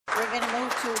we're going to move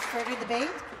to further debate.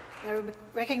 I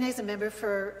recognize the member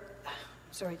for,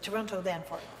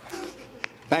 Toronto-Danforth.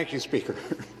 Thank you, Speaker.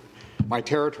 My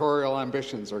territorial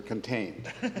ambitions are contained.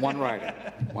 One riding.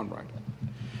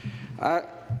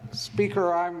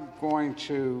 Speaker, I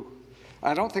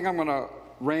don't think I'm going to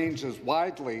range as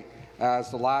widely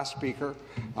as the last speaker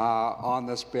on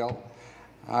this bill,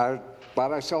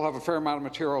 but I still have a fair amount of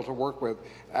material to work with.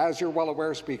 As you're well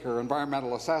aware, Speaker,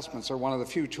 environmental assessments are one of the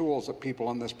few tools that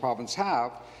people in this province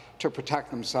have to protect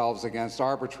themselves against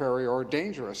arbitrary or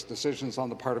dangerous decisions on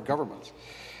the part of government.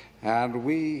 And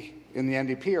we in the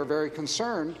NDP are very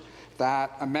concerned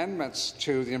that amendments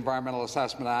to the Environmental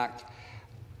Assessment Act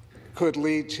could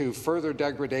lead to further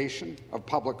degradation of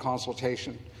public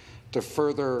consultation, to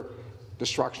further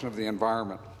destruction of the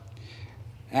environment.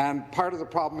 And part of the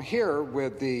problem here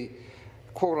with the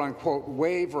quote-unquote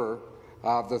waiver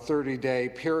of the 30-day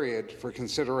period for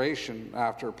consideration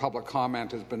after public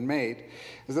comment has been made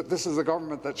is that this is a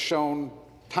government that's shown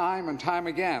time and time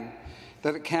again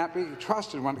that it can't be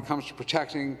trusted when it comes to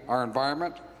protecting our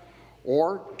environment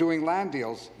or doing land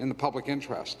deals in the public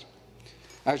interest.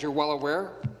 As you're well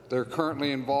aware, they're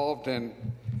currently involved in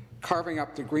carving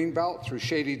up the Greenbelt through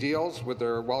shady deals with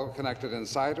their well-connected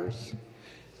insiders.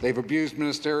 They've abused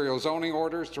ministerial zoning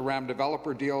orders to ram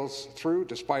developer deals through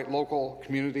despite local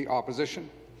community opposition.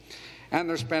 And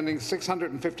they're spending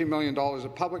 $650 million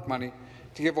of public money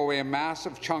to give away a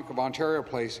massive chunk of Ontario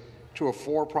Place to a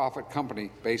for-profit company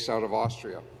based out of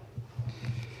Austria.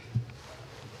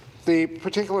 The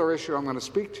particular issue I'm going to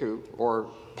speak to, or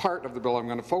part of the bill I'm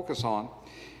going to focus on,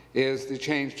 is the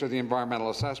change to the Environmental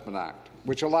Assessment Act,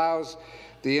 which allows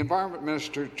the Environment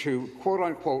Minister to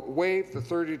quote-unquote waive the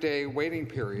 30-day waiting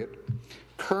period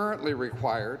currently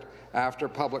required after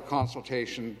public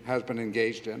consultation has been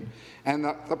engaged in. And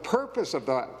the purpose of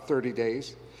that 30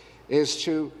 days is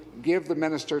to give the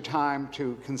minister time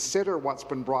to consider what's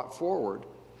been brought forward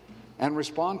and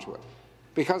respond to it.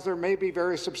 Because there may be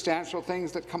very substantial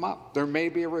things that come up. There may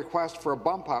be a request for a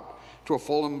bump up to a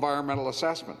full environmental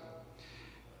assessment.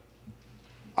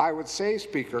 I would say,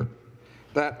 Speaker,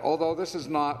 that although this is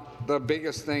not the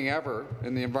biggest thing ever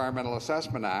in the Environmental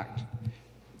Assessment Act,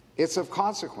 it's of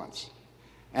consequence.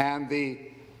 And the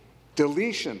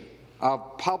deletion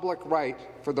of public right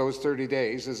for those 30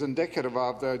 days is indicative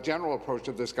of the general approach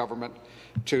of this government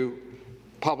to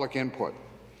public input.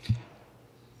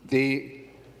 The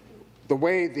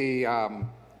way the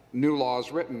new law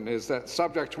is written is that,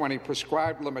 subject to any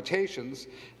prescribed limitations,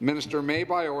 the minister may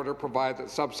by order provide that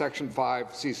subsection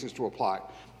 5 ceases to apply,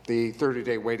 the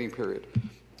 30-day waiting period.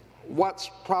 What's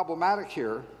problematic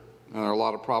here, and there are a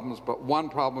lot of problems, but one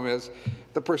problem is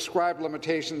the prescribed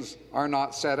limitations are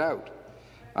not set out.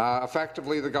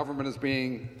 Effectively, the government is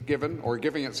being given, or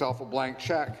giving itself, a blank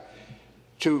check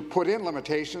to put in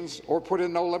limitations or put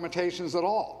in no limitations at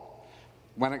all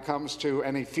when it comes to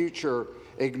any future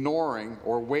ignoring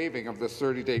or waiving of this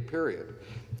 30-day period.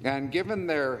 And given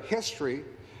their history,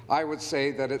 I would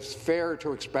say that it's fair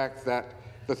to expect that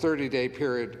the 30-day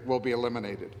period will be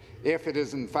eliminated. If it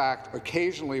is in fact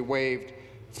occasionally waived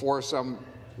for some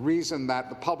reason that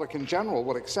the public in general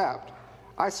would accept,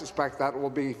 I suspect that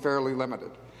will be fairly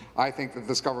limited. I think that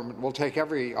this government will take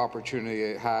every opportunity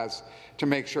it has to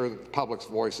make sure that the public's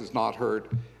voice is not heard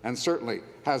and certainly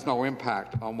has no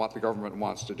impact on what the government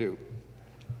wants to do.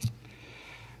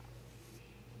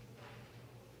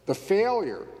 The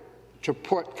failure to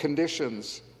put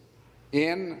conditions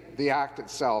in the Act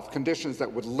itself, conditions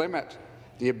that would limit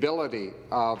the ability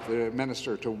of the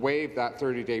minister to waive that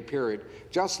 30-day period,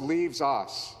 just leaves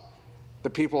us, the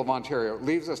people of Ontario,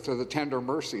 leaves us to the tender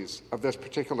mercies of this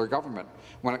particular government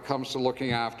when it comes to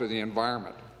looking after the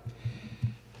environment.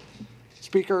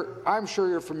 Speaker, I'm sure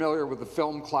you're familiar with the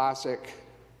film classic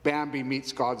Bambi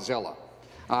Meets Godzilla.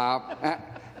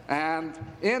 And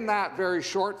in that very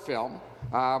short film,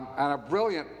 and a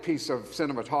brilliant piece of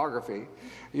cinematography,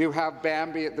 you have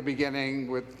Bambi at the beginning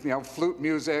with flute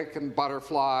music and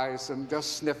butterflies and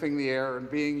just sniffing the air and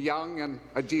being young and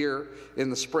a deer in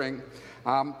the spring.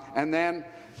 And then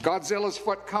Godzilla's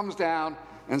foot comes down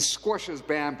and squishes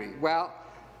Bambi. Well,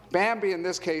 Bambi in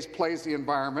this case plays the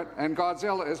environment, and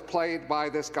Godzilla is played by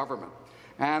this government.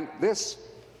 And this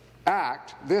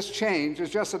act, this change, is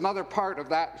just another part of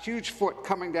that huge foot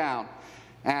coming down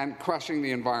and crushing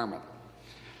the environment.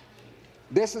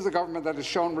 This is a government that has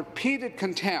shown repeated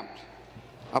contempt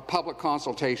of public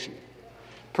consultation,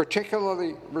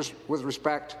 particularly with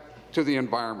respect to the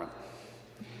environment.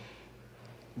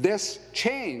 This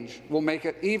change will make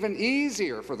it even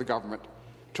easier for the government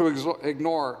to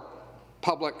ignore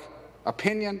public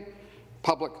opinion,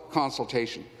 public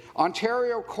consultation.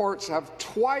 Ontario courts have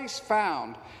twice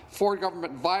found Ford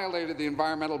government violated the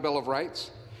Environmental Bill of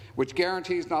Rights, which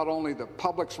guarantees not only the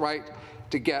public's right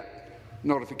to get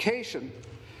notification,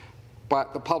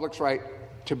 but the public's right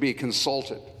to be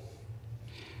consulted.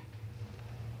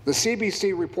 The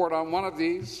CBC report on one of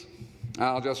these,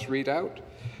 I'll just read out,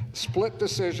 split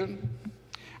decision.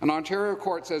 An Ontario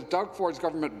court says Doug Ford's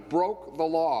government broke the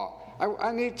law.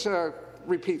 I need to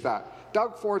repeat that.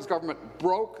 Doug Ford's government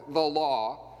broke the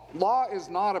law. Law is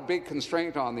not a big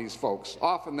constraint on these folks.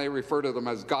 Often they refer to them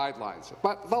as guidelines.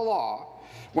 But the law,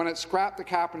 when it scrapped the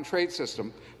cap-and-trade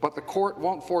system, but the court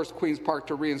won't force Queen's Park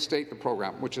to reinstate the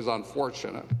program, which is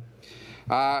unfortunate.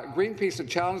 Greenpeace had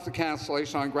challenged the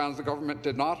cancellation on grounds the government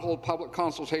did not hold public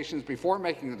consultations before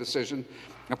making the decision,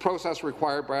 a process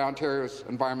required by Ontario's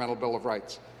Environmental Bill of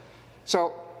Rights.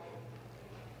 So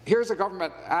here's a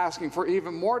government asking for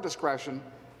even more discretion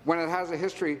when it has a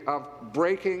history of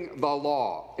breaking the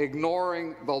law,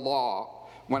 ignoring the law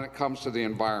when it comes to the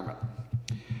environment.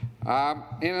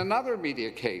 In another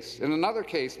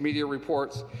case, media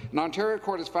reports, an Ontario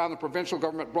court has found the provincial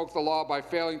government broke the law by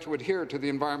failing to adhere to the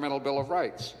Environmental Bill of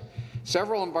Rights.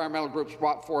 Several environmental groups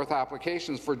brought forth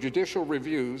applications for judicial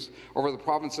reviews over the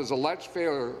province's alleged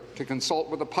failure to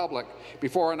consult with the public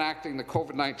before enacting the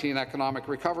COVID-19 Economic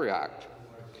Recovery Act.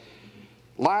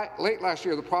 Late last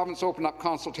year, the province opened up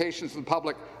consultations to the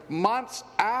public months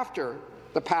after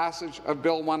the passage of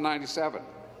Bill 197.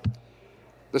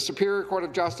 The Superior Court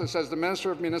of Justice says the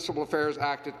Minister of Municipal Affairs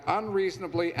acted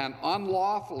unreasonably and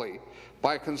unlawfully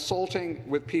by consulting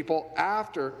with people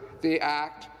after the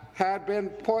Act had been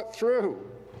put through.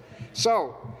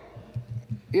 So,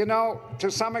 you know,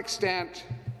 to some extent,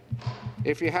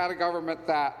 if you had a government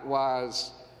that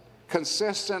was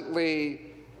consistently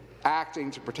acting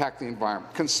to protect the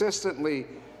environment, consistently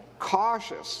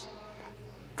cautious,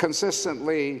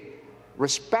 consistently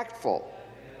respectful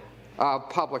of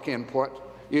public input,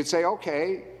 you'd say,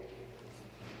 okay,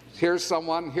 here's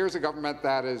a government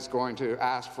that is going to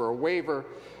ask for a waiver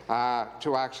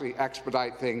to actually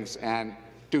expedite things and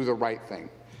do the right thing.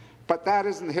 But that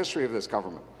isn't the history of this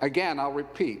government. Again, I'll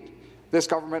repeat, this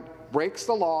government breaks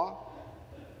the law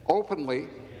openly,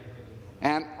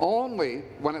 and only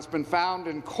when it's been found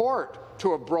in court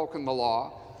to have broken the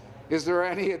law is there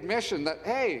any admission that,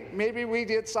 hey, maybe we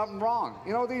did something wrong.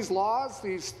 You know, these laws,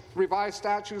 these revised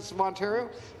statutes of Ontario,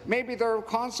 maybe they're of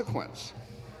consequence.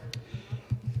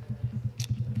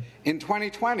 In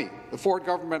 2020, the Ford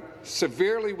government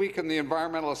severely weakened the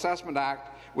Environmental Assessment Act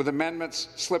with amendments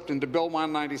slipped into Bill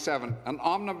 197, an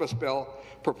omnibus bill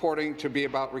purporting to be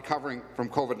about recovering from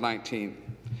COVID-19.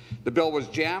 The bill was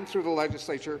jammed through the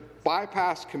legislature,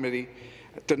 bypassed committee,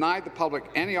 denied the public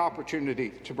any opportunity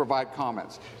to provide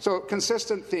comments. So,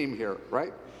 consistent theme here,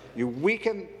 right? You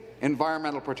weaken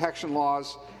environmental protection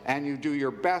laws, and you do your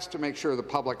best to make sure the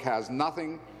public has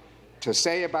nothing to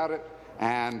say about it,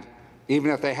 and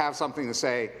even if they have something to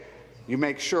say, you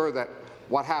make sure that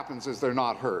what happens is they're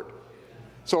not heard.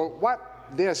 So what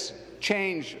this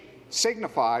change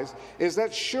signifies is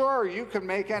that, sure, you can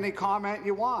make any comment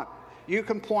you want. You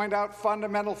can point out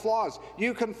fundamental flaws.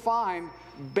 You can find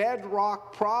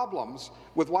bedrock problems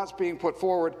with what's being put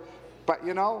forward. But,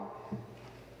 you know,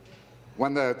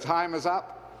 when the time is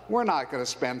up, we're not going to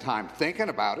spend time thinking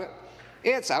about it.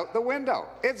 It's out the window.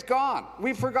 It's gone.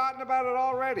 We've forgotten about it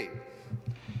already.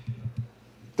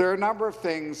 There are a number of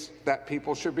things that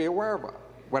people should be aware of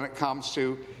when it comes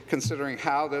to considering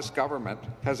how this government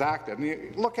has acted. And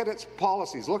you look at its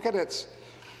policies, look at its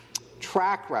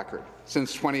track record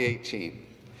since 2018.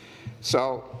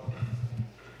 So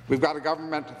we've got a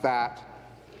government that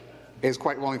is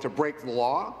quite willing to break the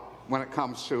law when it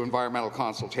comes to environmental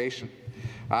consultation.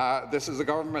 This is a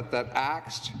government that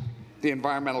axed the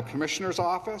Environmental Commissioner's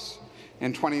Office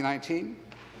in 2019,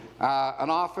 an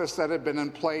office that had been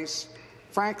in place,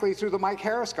 frankly, through the Mike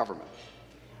Harris government,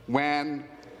 when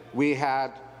we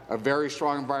had a very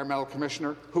strong environmental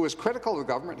commissioner who was critical of the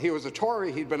government. He was a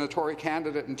Tory. He'd been a Tory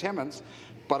candidate in Timmins,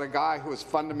 but a guy who was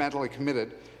fundamentally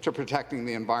committed to protecting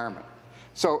the environment.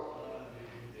 So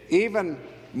even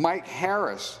Mike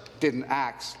Harris didn't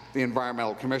axe the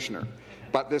environmental commissioner,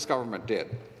 but this government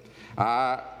did.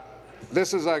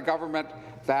 This is a government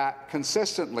that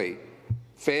consistently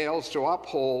fails to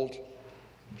uphold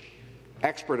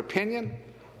expert opinion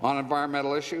on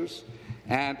environmental issues,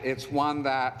 and it's one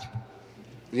that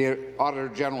the Auditor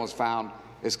General has found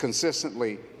is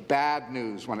consistently bad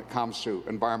news when it comes to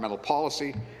environmental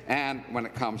policy and when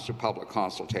it comes to public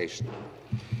consultation.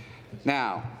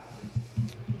 Now,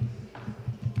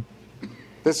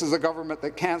 this is a government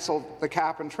that cancelled the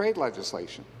cap-and-trade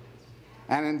legislation.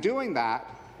 And in doing that,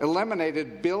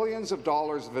 eliminated billions of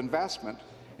dollars of investment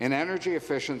in energy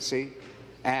efficiency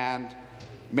and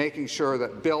making sure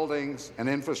that buildings and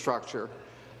infrastructure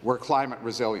were climate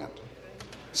resilient.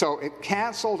 So it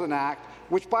cancelled an act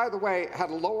which, by the way, had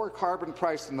a lower carbon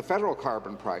price than the federal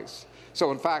carbon price.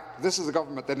 So in fact, this is a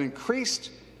government that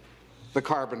increased the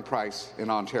carbon price in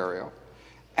Ontario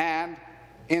and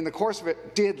in the course of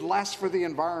it did less for the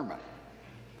environment.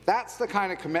 That's the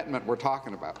kind of commitment we're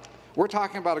talking about. We're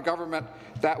talking about a government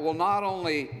that will not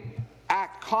only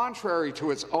act contrary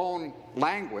to its own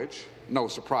language, no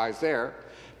surprise there,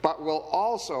 but will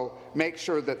also make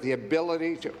sure that the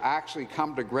ability to actually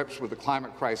come to grips with the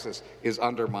climate crisis is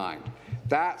undermined.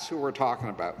 That's who we're talking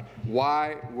about.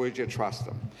 Why would you trust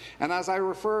them? And as I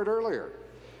referred earlier,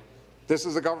 this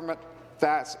is a government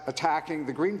that's attacking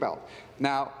the Greenbelt.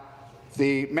 Now,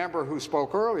 the member who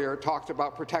spoke earlier talked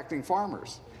about protecting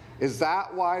farmers. Is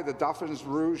that why the Duffins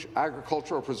Rouge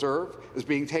Agricultural Preserve is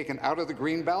being taken out of the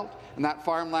Greenbelt, and that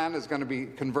farmland is going to be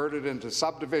converted into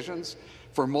subdivisions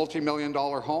for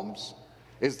multi-million-dollar homes?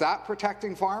 Is that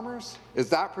protecting farmers? Is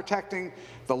that protecting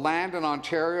the land in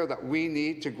Ontario that we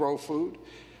need to grow food?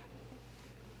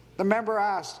 The member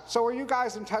asked, so are you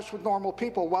guys in touch with normal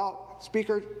people? Well,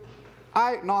 Speaker,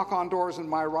 I knock on doors in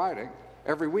my riding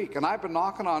every week, and I've been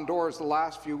knocking on doors the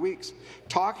last few weeks,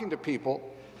 talking to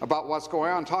people about what's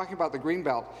going on, talking about the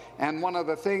Greenbelt. And one of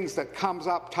the things that comes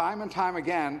up time and time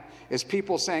again is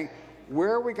people saying,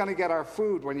 where are we going to get our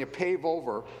food when you pave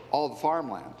over all the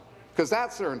farmland? Because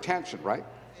that's their intention, right?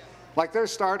 Like they're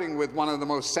starting with one of the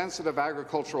most sensitive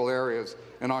agricultural areas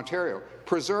in Ontario,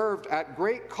 preserved at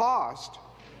great cost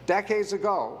decades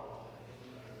ago,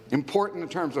 important in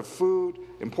terms of food,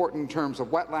 important in terms of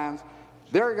wetlands.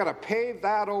 They're going to pave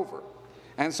that over.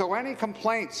 And so any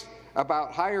complaints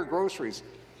about higher groceries,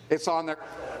 it's on their...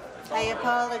 I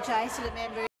apologize to the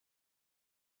member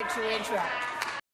to interrupt.